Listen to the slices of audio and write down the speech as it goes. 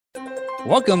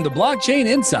Welcome to Blockchain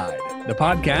Inside. The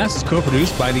podcast is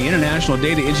co-produced by the International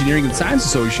Data Engineering and Science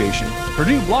Association,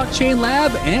 Purdue Blockchain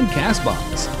Lab, and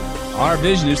Castbox. Our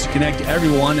vision is to connect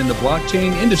everyone in the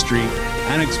blockchain industry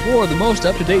and explore the most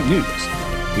up-to-date news.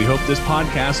 We hope this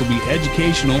podcast will be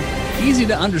educational, easy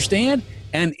to understand,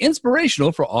 and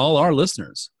inspirational for all our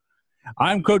listeners.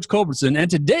 I'm Coach Culbertson, and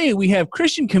today we have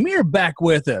Christian Kamir back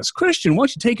with us. Christian, why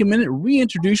don't you take a minute,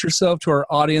 reintroduce yourself to our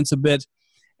audience a bit,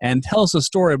 and tell us a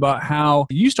story about how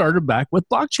you started back with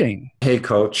blockchain. Hey,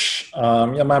 Coach.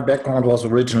 My background was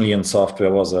originally in software.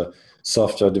 I was a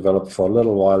software developer for a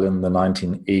little while in the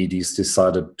 1980s,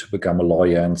 decided to become a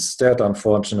lawyer instead,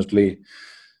 unfortunately.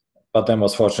 But then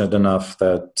was fortunate enough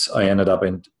that I ended up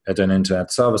at an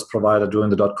internet service provider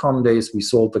during the dot-com days. We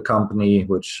sold the company,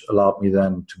 which allowed me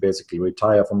then to basically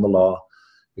retire from the law,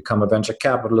 become a venture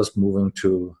capitalist, moving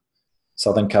to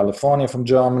Southern California from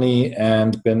Germany,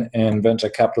 and been in venture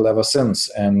capital ever since.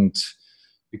 And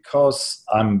because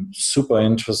I'm super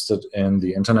interested in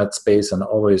the internet space and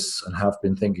have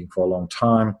been thinking for a long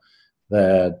time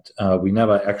that we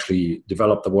never actually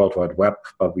developed the World Wide Web,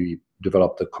 but we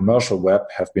developed the commercial web,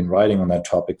 have been writing on that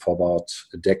topic for about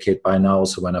a decade by now.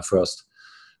 So when I first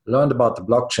learned about the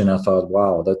blockchain, I thought,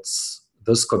 wow,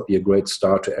 this could be a great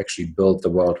start to actually build the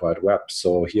World Wide Web.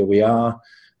 So here we are.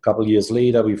 A couple of years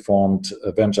later, we formed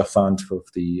a venture fund with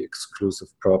the exclusive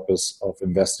purpose of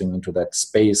investing into that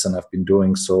space, and I've been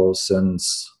doing so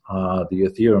since the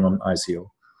Ethereum ICO.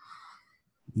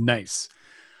 Nice.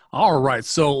 All right,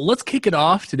 so let's kick it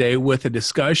off today with a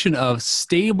discussion of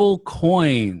stable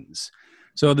coins.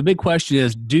 So the big question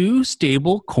is, do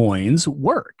stable coins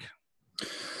work?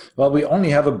 Well, we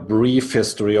only have a brief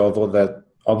history, although that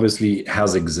obviously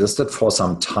has existed for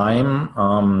some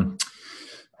time.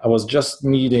 I was just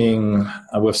meeting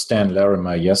with Stan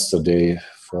Larimer yesterday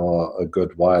for a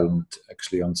good while, and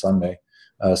actually on Sunday.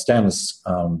 Stan is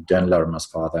Dan Larimer's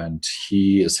father, and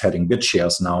he is heading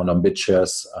BitShares now. And on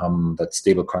BitShares, that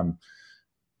stablecoin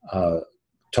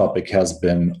topic has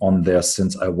been on there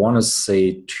since, I want to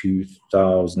say,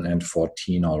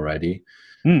 2014 already.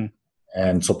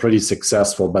 And so pretty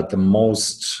successful. But the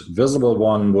most visible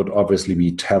one would obviously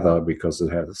be Tether, because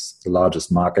it has the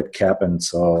largest market cap. And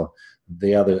so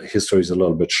there, the history is a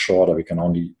little bit shorter. We can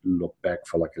only look back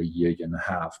for like a year and a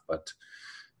half. But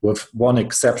with one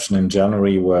exception in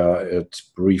January, where it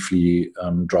briefly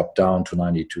dropped down to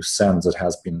 92 cents, it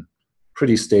has been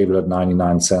pretty stable at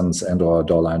 99 cents and or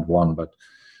 $1.01. But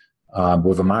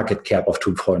with a market cap of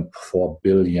 2.4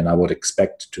 billion, I would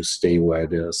expect to stay where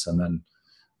it is. And then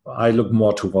I look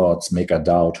more towards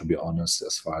MakerDAO, to be honest,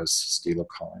 as far as stable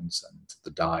coins and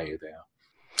the DAI there.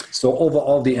 So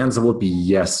overall, the answer would be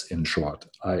yes, in short.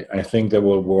 I think they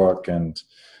will work, and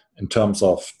in terms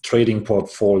of trading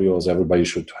portfolios, everybody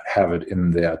should have it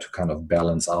in there to kind of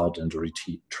balance out and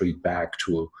retreat back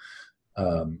to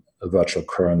a virtual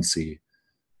currency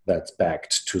that's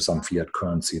backed to some fiat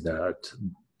currency that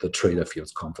the trader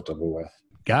feels comfortable with.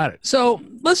 Got it. So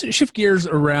let's shift gears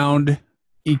around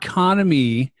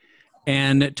economy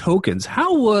and tokens.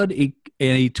 How would a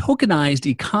tokenized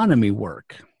economy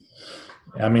work?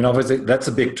 I mean, obviously, that's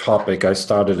a big topic. I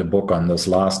started a book on this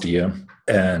last year,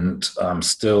 and I'm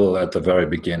still at the very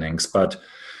beginnings. But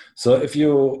so if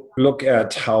you look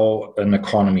at how an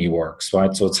economy works,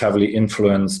 right? So it's heavily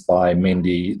influenced by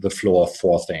mainly the flow of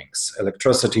four things: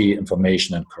 electricity,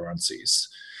 information, and currencies.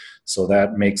 So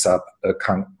that makes up a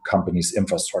company's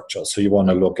infrastructure. So you want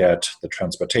to look at the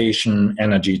transportation,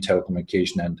 energy,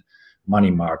 telecommunication, and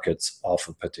money markets of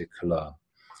a particular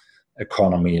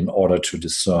economy in order to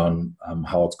discern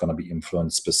how it's going to be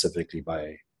influenced specifically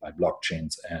by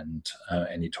blockchains and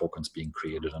any tokens being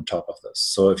created on top of this.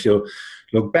 So if you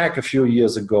look back a few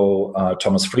years ago,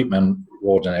 Thomas Friedman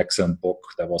wrote an excellent book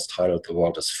that was titled "The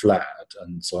World is Flat."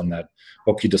 And so in that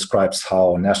book, he describes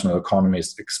how national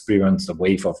economies experienced a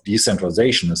wave of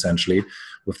decentralization, essentially,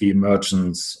 with the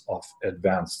emergence of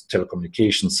advanced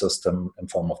telecommunication system in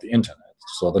form of the internet.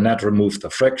 So the net removed the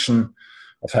friction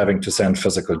of having to send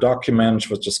physical documents,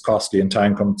 which is costly and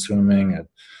time-consuming.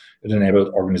 It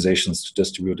enabled organizations to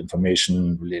distribute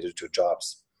information related to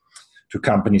jobs to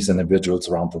companies and individuals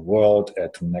around the world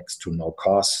at next to no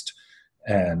cost,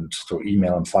 and through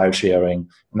email and file sharing.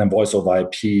 And then voice over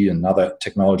IP, another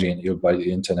technology enabled by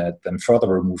the internet, then further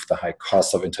removed the high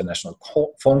cost of international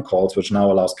phone calls, which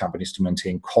now allows companies to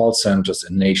maintain call centers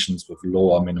in nations with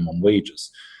lower minimum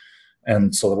wages.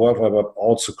 And so the World Wide Web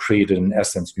also created, in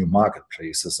essence, new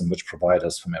marketplaces in which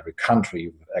providers from every country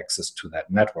with access to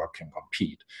that network can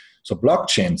compete. So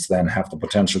blockchains then have the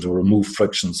potential to remove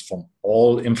frictions from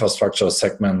all infrastructure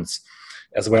segments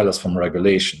as well as from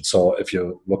regulation. So if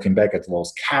you're looking back at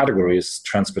those categories,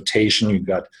 transportation, you've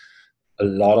got a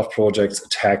lot of projects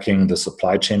attacking the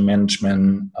supply chain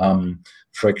management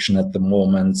friction at the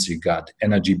moment. You got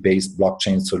energy-based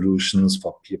blockchain solutions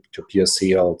for peer-to-peer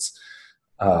sales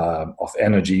of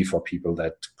energy for people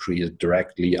that create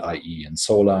directly, i.e. in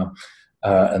solar.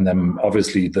 And then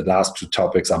obviously the last two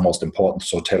topics are most important.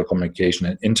 So telecommunication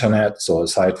and internet. So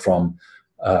aside from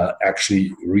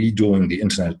actually redoing the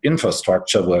internet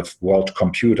infrastructure with world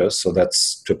computers, so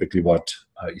that's typically what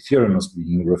Ethereum is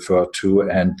being referred to,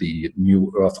 and the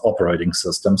new Earth operating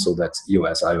system, so that's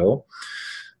EOSIO.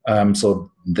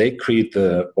 So they create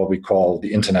what we call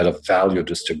the Internet of Value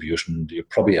distribution. You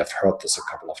probably have heard this a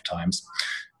couple of times.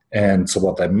 And so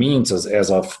what that means is, as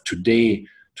of today,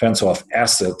 transfer of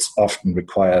assets often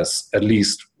requires at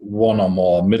least one or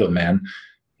more middlemen,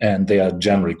 and they are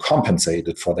generally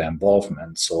compensated for their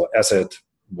involvement. So asset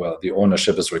where the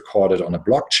ownership is recorded on a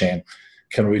blockchain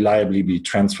can reliably be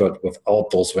transferred without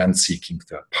those rent-seeking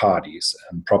third parties.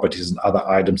 And properties and other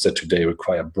items that today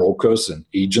require brokers and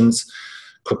agents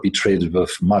could be traded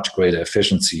with much greater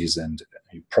efficiencies, and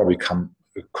you probably come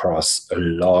across a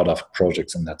lot of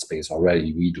projects in that space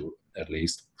already. We do, at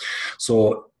least.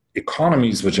 So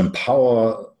economies which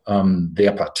empower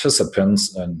their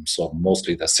participants, and so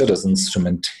mostly their citizens, to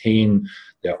maintain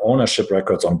their ownership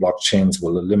records on blockchains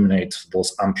will eliminate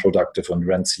those unproductive and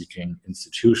rent-seeking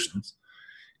institutions.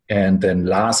 And then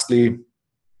lastly,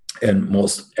 and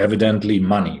most evidently,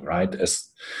 money, right? As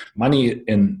money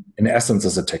in essence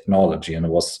is a technology, and it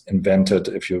was invented,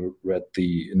 if you read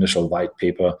the initial white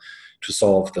paper, to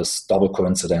solve this double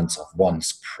coincidence of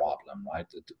wants problem, right?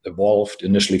 It evolved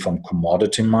initially from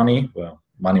commodity money, where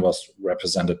money was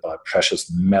represented by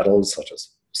precious metals such as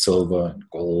silver and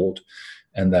gold,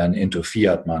 and then into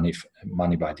fiat money,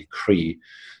 money by decree.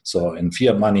 So in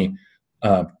fiat money,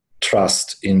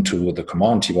 trust into the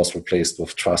commodity was replaced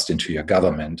with trust into your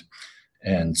government.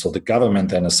 And so the government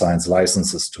then assigns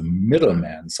licenses to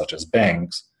middlemen, such as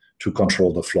banks, to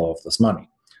control the flow of this money.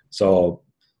 So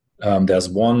there's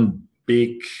one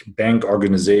big bank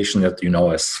organization that you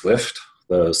know as SWIFT,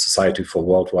 the Society for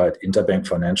Worldwide Interbank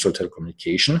Financial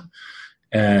Telecommunication.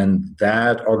 And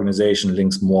that organization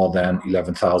links more than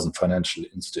 11,000 financial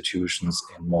institutions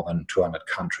in more than 200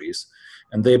 countries.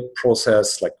 And they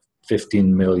process like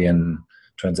 15 million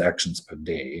transactions per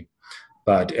day.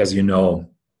 But as you know,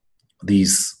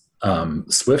 these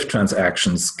SWIFT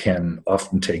transactions can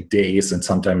often take days, and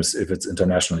sometimes, if it's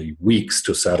internationally, weeks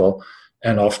to settle,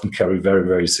 and often carry very,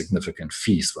 very significant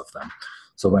fees with them.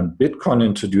 So when Bitcoin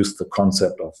introduced the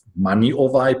concept of money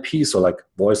over IP, so like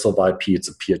voice over IP, it's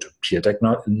a peer-to-peer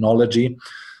technology.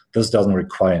 This doesn't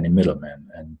require any middlemen,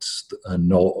 and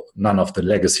none of the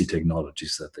legacy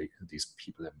technologies that these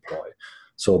people employ.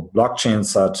 So blockchains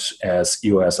such as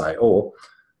EOSIO,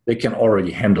 they can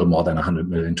already handle more than 100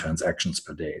 million transactions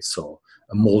per day. So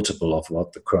a multiple of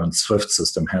what the current SWIFT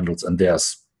system handles, and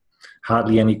there's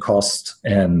hardly any cost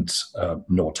and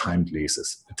no time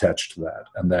delays attached to that.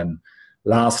 And then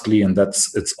lastly, and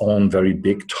that's its own very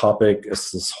big topic, is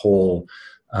this whole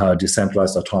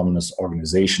decentralized autonomous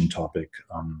organization topic.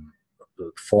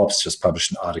 Forbes just published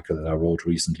an article that I wrote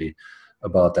recently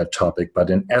about that topic.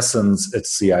 But in essence,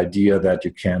 it's the idea that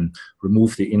you can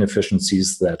remove the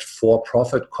inefficiencies that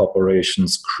for-profit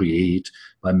corporations create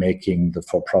by making the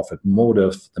for-profit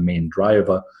motive the main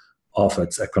driver of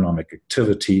its economic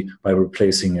activity, by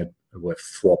replacing it with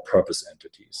for-purpose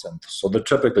entities. And so the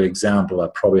typical example, I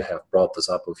probably have brought this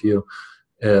up with you,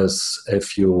 is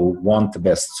if you want the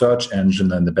best search engine,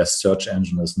 then the best search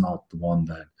engine is not the one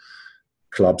that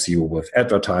clubs you with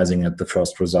advertising at the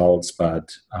first results,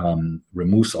 but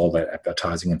removes all that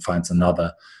advertising and finds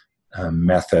another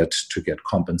method to get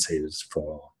compensated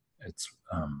for its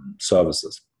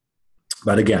services.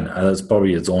 But again, it's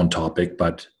probably its own topic,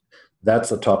 but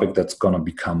that's a topic that's going to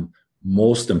become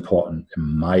most important, in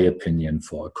my opinion,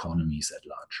 for economies at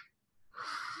large.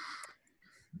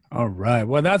 All right.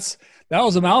 Well, that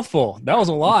was a mouthful. That was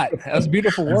a lot. That was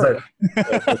beautiful work.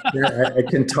 I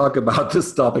can talk about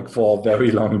this topic for a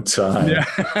very long time. Yeah.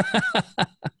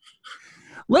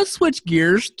 Let's switch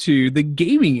gears to the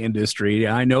gaming industry.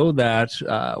 I know that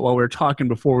while we were talking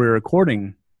before we were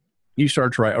recording, you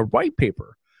started to write a white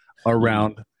paper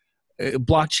around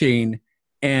blockchain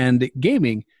and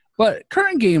gaming. But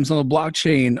current games on the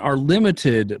blockchain are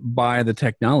limited by the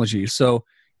technology. So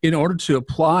in order to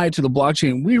apply to the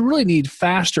blockchain, we really need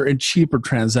faster and cheaper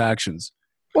transactions.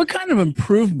 What kind of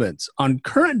improvements on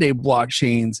current day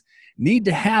blockchains need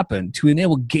to happen to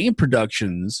enable game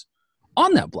productions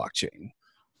on that blockchain?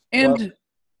 And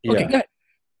well, yeah.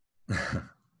 Okay,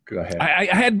 go Go ahead.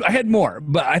 I had more,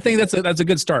 but I think that's a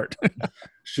good start.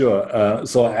 Sure.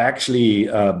 So actually,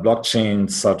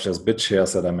 blockchains such as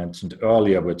BitShares that I mentioned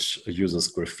earlier, which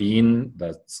uses Graphene,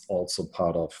 that's also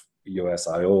part of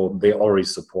EOSIO, they already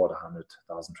support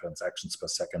 100,000 transactions per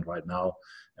second right now,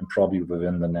 and probably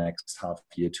within the next half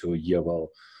year to a year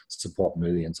will support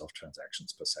millions of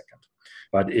transactions per second.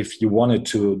 But if you wanted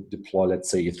to deploy, let's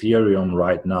say, Ethereum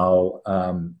right now,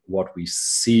 what we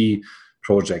see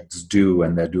projects do,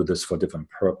 and they do this for different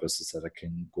purposes that I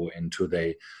can go into,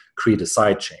 they create a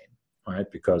sidechain, right?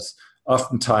 Because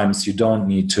oftentimes you don't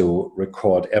need to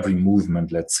record every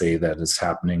movement, let's say, that is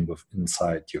happening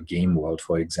inside your game world,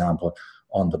 for example,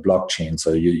 on the blockchain.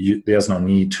 So there's no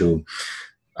need to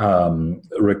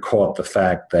record the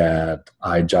fact that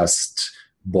I just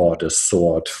bought a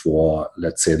sword for,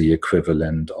 let's say, the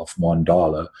equivalent of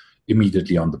 $1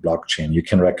 immediately on the blockchain. You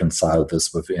can reconcile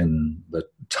this within the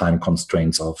time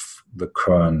constraints of the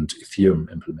current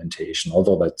Ethereum implementation,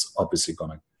 although that's obviously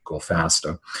going to go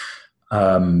faster.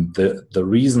 The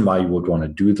reason why you would want to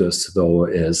do this, though,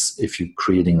 is if you're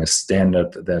creating a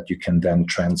standard that you can then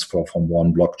transfer from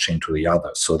one blockchain to the other.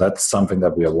 So that's something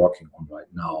that we are working on right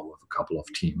now with a couple of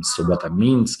teams. So what that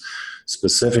means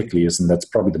specifically is, and that's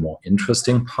probably the more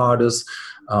interesting part, is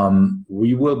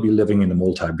we will be living in a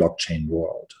multi-blockchain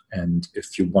world. And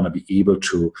if you want to be able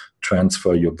to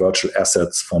transfer your virtual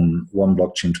assets from one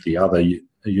blockchain to the other,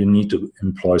 you need to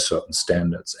employ certain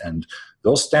standards. And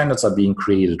those standards are being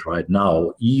created right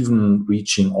now, even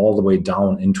reaching all the way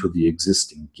down into the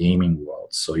existing gaming world.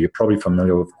 So you're probably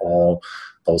familiar with all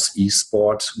those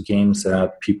esports games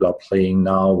that people are playing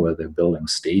now, where they're building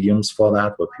stadiums for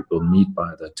that, where people meet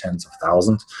by the tens of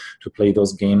thousands to play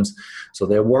those games. So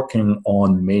they're working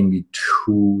on mainly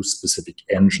two specific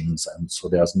engines. And so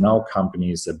there's now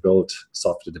companies that build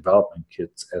software development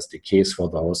kits, SDKs for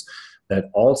those, that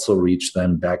also reach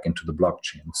them back into the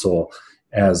blockchain. So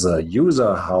as a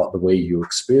user, the way you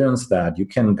experience that, you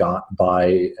can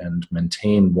buy and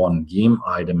maintain one game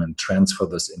item and transfer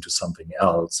this into something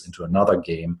else, into another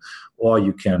game, or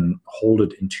you can hold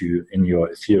it in your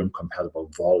Ethereum compatible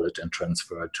wallet and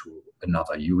transfer it to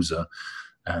another user.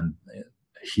 And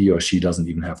he or she doesn't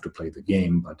even have to play the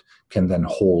game, but can then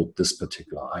hold this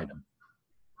particular item.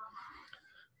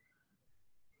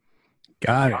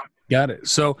 Got it.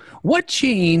 So what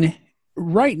chain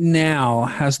right now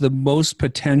has the most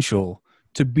potential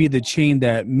to be the chain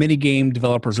that many game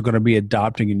developers are going to be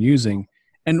adopting and using?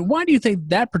 And why do you think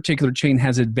that particular chain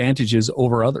has advantages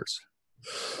over others?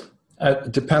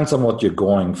 It depends on what you're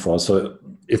going for. So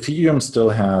Ethereum still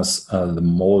has the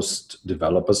most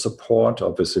developer support.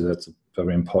 Obviously, that's a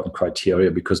very important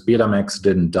criteria, because Betamax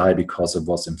didn't die because it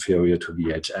was inferior to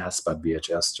VHS, but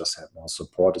VHS just had more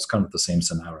support. It's kind of the same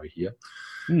scenario here.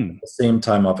 At the same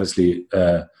time, obviously,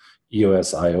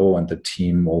 EOSIO and the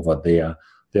team over there,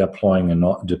 they're deploying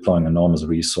enormous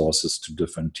resources to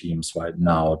different teams right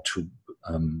now to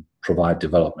provide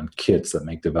development kits that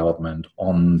make development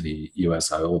on the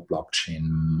EOSIO blockchain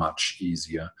much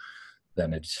easier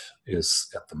than it is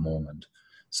at the moment.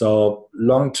 So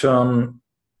long term,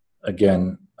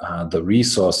 again, the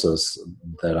resources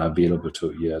that are available to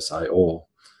EOSIO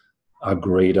are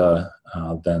greater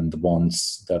than the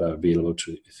ones that are available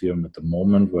to Ethereum at the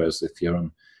moment, whereas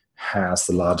Ethereum has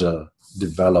a larger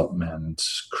development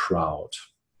crowd.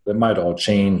 They might all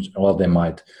change, or they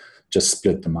might just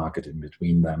split the market in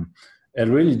between them. It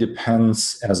really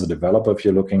depends, as a developer, if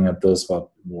you're looking at this,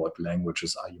 what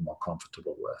languages are you more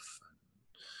comfortable with.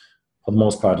 For the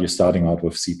most part, you're starting out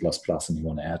with C++ and you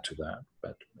want to add to that.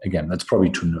 But again, that's probably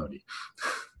too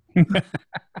nerdy.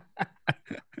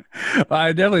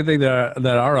 I definitely think that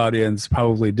our audience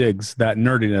probably digs that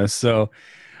nerdiness. So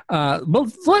but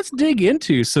let's dig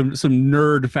into some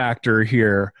nerd factor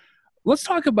here. Let's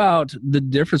talk about the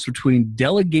difference between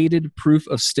delegated proof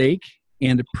of stake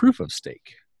and proof of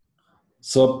stake.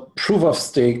 So proof of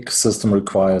stake system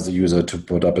requires a user to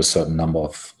put up a certain number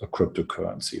of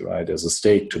cryptocurrency, right? As a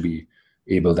stake to be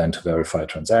able then to verify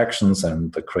transactions,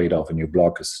 and the creator of a new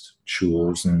block is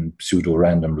chosen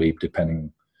pseudo-randomly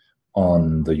depending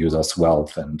on the user's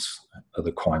wealth and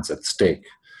the coins at stake.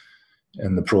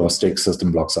 In the proof of stake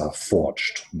system, blocks are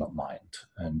forged, not mined.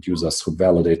 And users who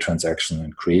validate transactions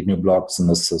and create new blocks in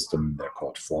the system, they're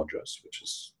called forgers, which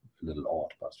is a little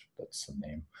odd, but that's the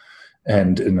name.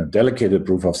 And in a delegated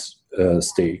proof of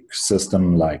stake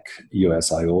system like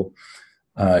EOSIO,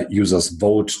 users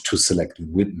vote to select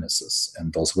witnesses.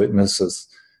 And those witnesses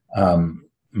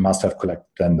must have collected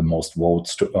then the most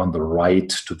votes to earn the right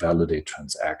to validate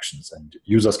transactions. And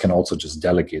users can also just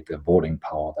delegate their voting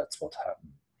power. That's what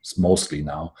happened mostly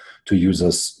now, to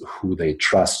users who they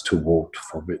trust to vote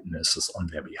for witnesses on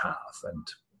their behalf. And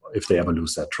if they ever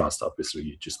lose that trust, obviously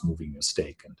you're just moving your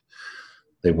stake, and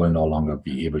they will no longer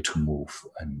be able to move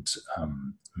and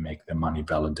make their money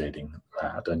validating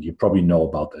that. And you probably know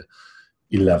about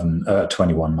the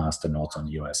 21 master nodes on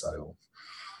EOS.IO.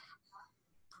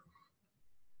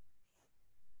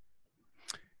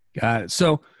 Got it.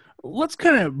 So let's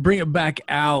kind of bring it back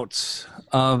out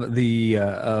of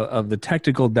the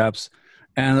technical depths,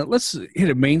 and let's hit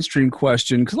a mainstream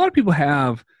question, because a lot of people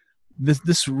have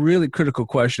this really critical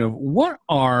question of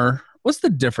what's the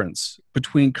difference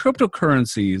between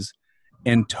cryptocurrencies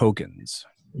and tokens?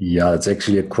 Yeah, it's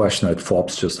actually a question that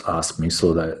Forbes just asked me,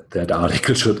 so that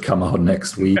article should come out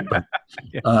next week.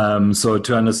 Yeah. So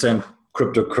to understand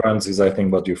cryptocurrencies, I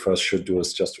think what you first should do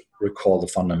is just recall the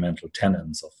fundamental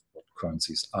tenets of what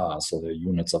currencies are. So they're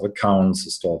units of accounts,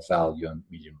 a store of value, and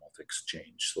medium of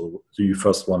exchange. So you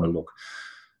first want to look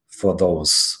for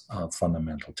those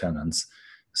fundamental tenets.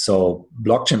 So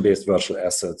blockchain-based virtual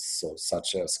assets,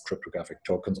 such as cryptographic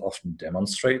tokens, often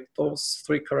demonstrate those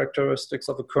three characteristics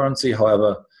of a currency.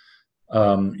 However,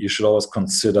 you should always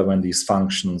consider when these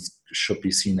functions should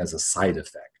be seen as a side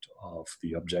effect of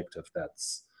the objective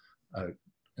that's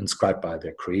inscribed by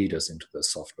their creators into the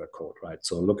software code, right?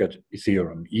 So look at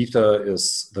Ethereum. Ether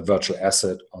is the virtual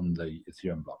asset on the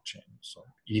Ethereum blockchain. So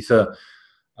Ether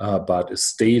but is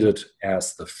stated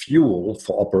as the fuel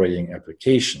for operating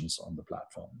applications on the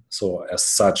platform. So as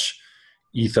such,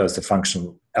 Ether is the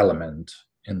functional element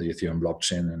in the Ethereum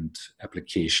blockchain and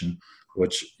application,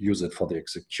 which use it for the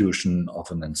execution of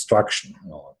an instruction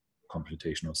or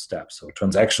computational step. So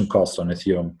transaction costs on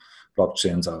Ethereum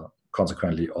blockchains are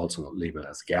consequently also labeled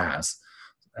as gas.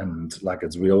 And like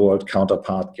its real-world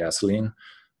counterpart, gasoline,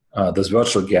 this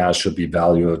virtual gas should be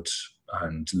valued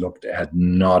and looked at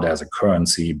not as a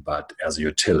currency, but as a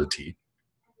utility.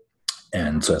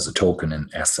 And so as a token in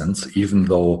essence, even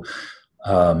though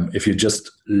if you're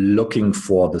just looking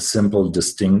for the simple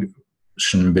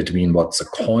distinction between what's a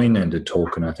coin and a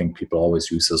token, I think people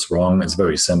always use this wrong. It's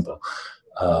very simple.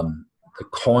 The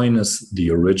coin is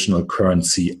the original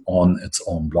currency on its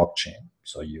own blockchain.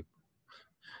 So you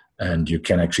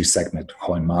can actually segment the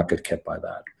coin market cap by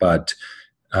that. But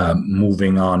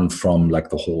moving on from like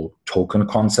the whole token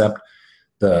concept,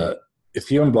 the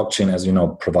Ethereum blockchain, as you know,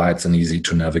 provides an easy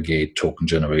to navigate token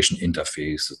generation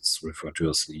interface. It's referred to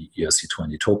as the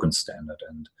ERC20 token standard.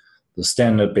 And the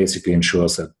standard basically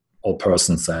ensures that all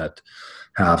persons that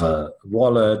have a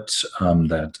wallet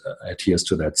that adheres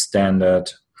to that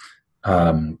standard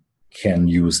can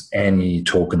use any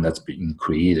token that's being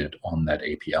created on that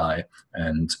API.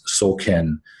 And so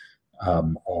can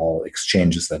all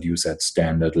exchanges that use that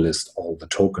standard list all the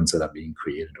tokens that are being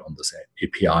created on this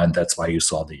API, and that's why you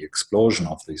saw the explosion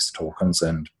of these tokens.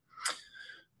 And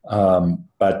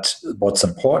but what's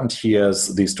important here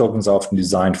is these tokens are often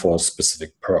designed for a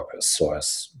specific purpose,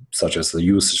 such as the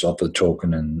usage of the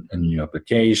token in a new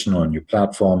application or a new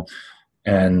platform,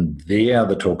 and there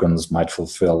the tokens might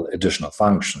fulfill additional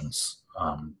functions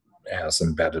as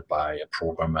embedded by a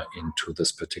programmer into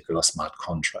this particular smart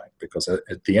contract. Because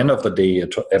at the end of the day,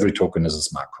 every token is a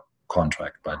smart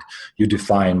contract, but you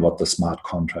define what the smart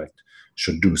contract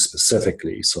should do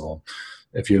specifically. So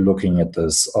if you're looking at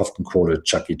this often quoted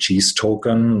Chuck E. Cheese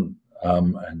token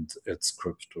and its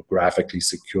cryptographically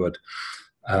secured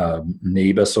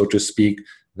neighbor, so to speak,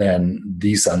 then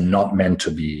these are not meant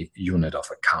to be unit of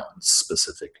accounts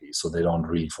specifically. So they don't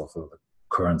really fulfill the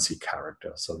currency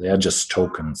character. So they are just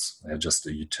tokens. They're just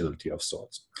a utility of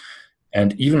sorts.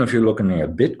 And even if you're looking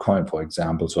at Bitcoin, for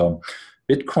example, so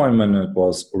Bitcoin, when it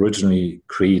was originally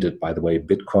created, by the way,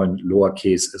 Bitcoin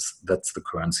lowercase that's the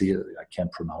currency. I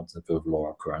can't pronounce it with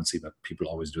lower currency, but people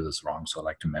always do this wrong, so I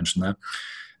like to mention that.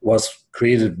 It was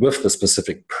created with the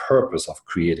specific purpose of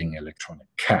creating electronic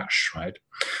cash, right,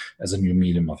 as a new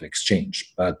medium of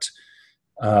exchange. But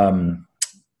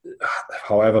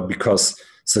however, because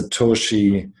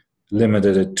Satoshi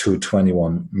limited it to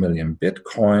 21 million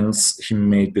Bitcoins, he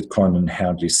made Bitcoin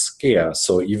inherently scarce.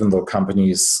 So even though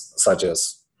companies such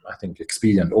as, I think,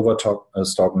 Expedia and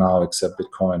Overstock now accept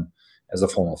Bitcoin as a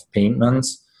form of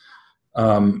payments,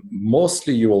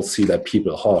 mostly you will see that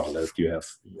people hodl it. You have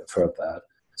heard that.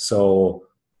 So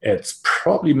it's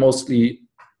probably mostly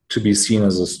to be seen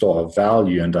as a store of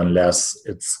value, and unless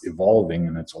it's evolving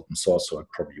and it's open source, so it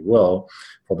probably will,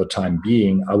 for the time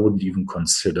being, I wouldn't even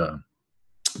consider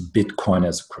Bitcoin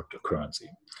as a cryptocurrency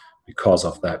because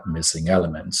of that missing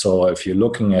element. So if you're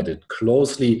looking at it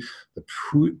closely, the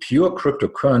pure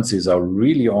cryptocurrencies are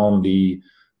really only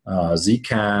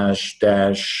Zcash,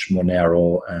 Dash,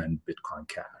 Monero, and Bitcoin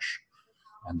Cash.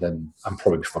 And then I'm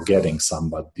probably forgetting some,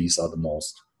 but these are the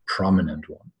most prominent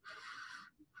ones.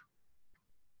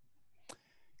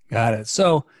 Got it.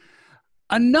 So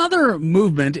another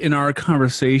movement in our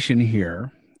conversation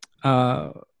here,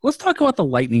 let's talk about the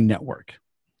Lightning Network.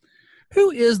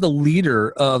 Who is the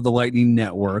leader of the Lightning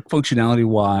Network,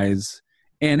 functionality-wise,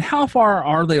 and how far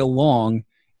are they along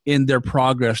in their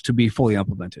progress to be fully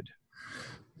implemented?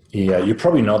 Yeah, you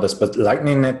probably know this, but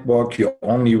Lightning Network, you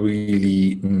only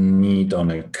really need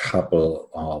on a couple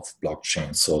of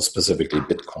blockchains, so specifically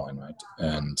Bitcoin, right?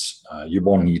 And you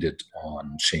won't need it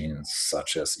on chains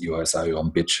such as EOSIO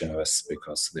and BitShares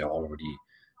because they're already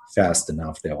fast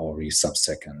enough. They're already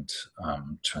sub-second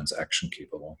transaction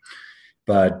capable.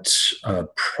 But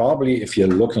probably if you're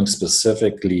looking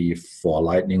specifically for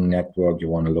Lightning Network, you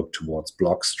want to look towards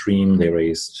Blockstream. They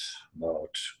raised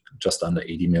about just under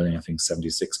 80 million, I think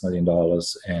 $76 million.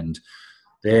 And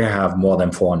they have more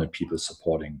than 400 people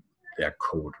supporting their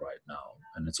code right now,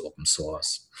 and it's open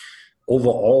source.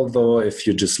 Overall, though, if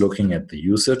you're just looking at the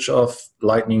usage of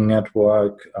Lightning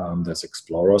Network, there's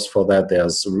explorers for that.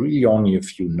 There's really only a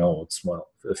few nodes. Well,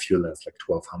 a few less, like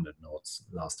 1,200 nodes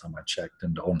last time I checked,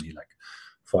 and only like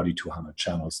 4,200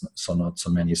 channels, so not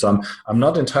so many. So I'm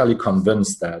not entirely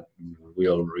convinced that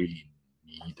we'll really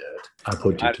need it. I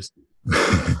put you to sleep.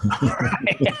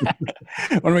 I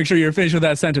want to make sure you're finished with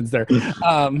that sentence there.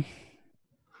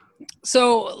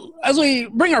 So as we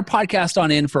bring our podcast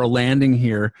on in for a landing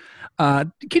here,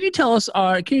 can you tell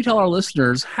our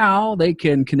listeners how they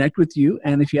can connect with you,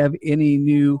 and if you have any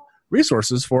new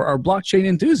resources for our blockchain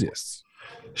enthusiasts?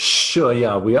 Sure,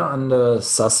 yeah. We are under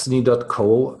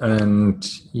Sustiny.co, and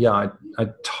yeah, I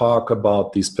talk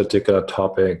about these particular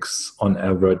topics on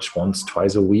average once,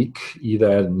 twice a week, either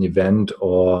at an event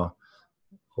or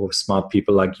smart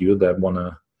people like you that want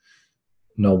to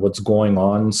know what's going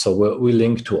on. So we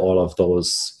link to all of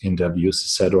those interviews,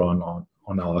 etc., on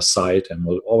our site, and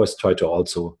we'll always try to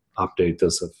also update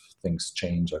this if things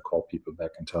change. I call people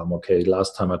back and tell them, okay,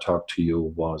 last time I talked to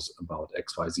you was about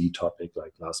XYZ topic,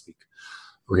 like last week.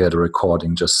 We had a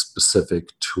recording just specific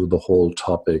to the whole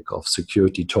topic of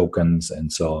security tokens.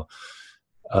 And so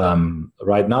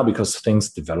right now, because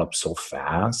things develop so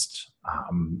fast,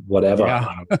 whatever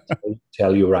I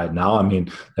tell you right now, I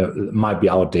mean, it might be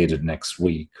outdated next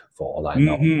week for all I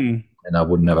know. Mm-hmm. And I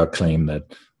would never claim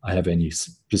that I have any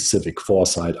specific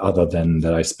foresight other than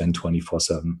that I spend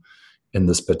 24/7 in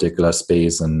this particular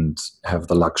space and have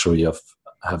the luxury of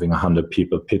having 100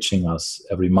 people pitching us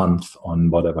every month on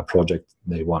whatever project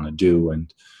they want to do.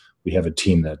 And we have a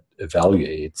team that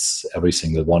evaluates every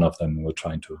single one of them. We're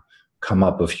trying to come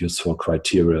up with useful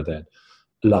criteria that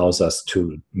allows us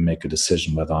to make a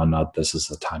decision whether or not this is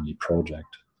a timely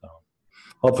project. So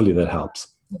hopefully that helps.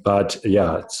 But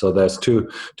yeah, so there's two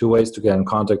ways to get in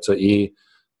contact. So we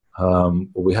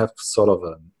have sort of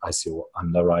an ICO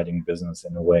underwriting business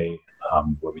in a way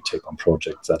where we take on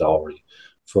projects that are already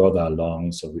further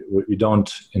along. So we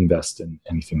don't invest in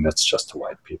anything that's just to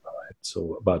white paper, right?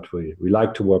 So, but we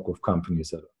like to work with companies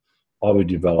that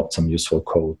already developed some useful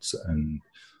codes. And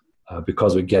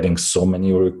because we're getting so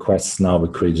many requests now, we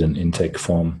created an intake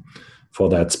form for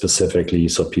that specifically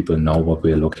so people know what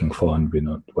we're looking for and we're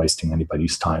not wasting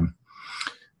anybody's time.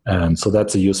 And so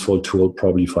that's a useful tool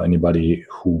probably for anybody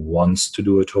who wants to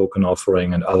do a token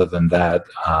offering. And other than that,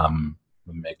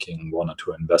 we're making 1 or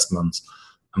 2 investments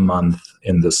a month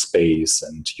in the space,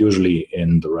 and usually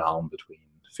in the realm between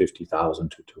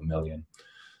 50,000 to 2 million,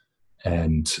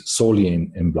 and solely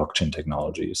in blockchain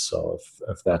technology. So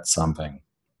if that's something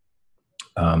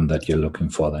that you're looking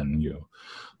for, then you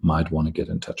might want to get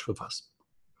in touch with us.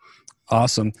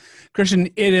 Awesome. Christian,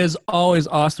 it is always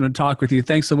awesome to talk with you.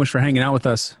 Thanks so much for hanging out with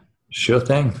us. Sure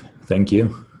thing. Thank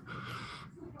you.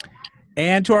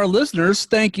 And to our listeners,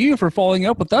 thank you for following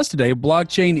up with us today,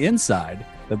 Blockchain Inside.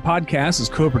 The podcast is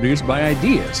co-produced by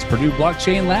Ideas, Purdue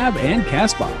Blockchain Lab, and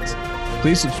Castbox.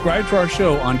 Please subscribe to our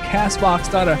show on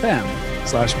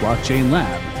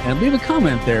castbox.fm/blockchainlab and leave a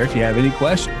comment there if you have any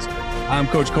questions. I'm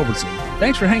Coach Culbertson.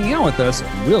 Thanks for hanging out with us,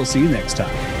 and we'll see you next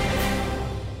time.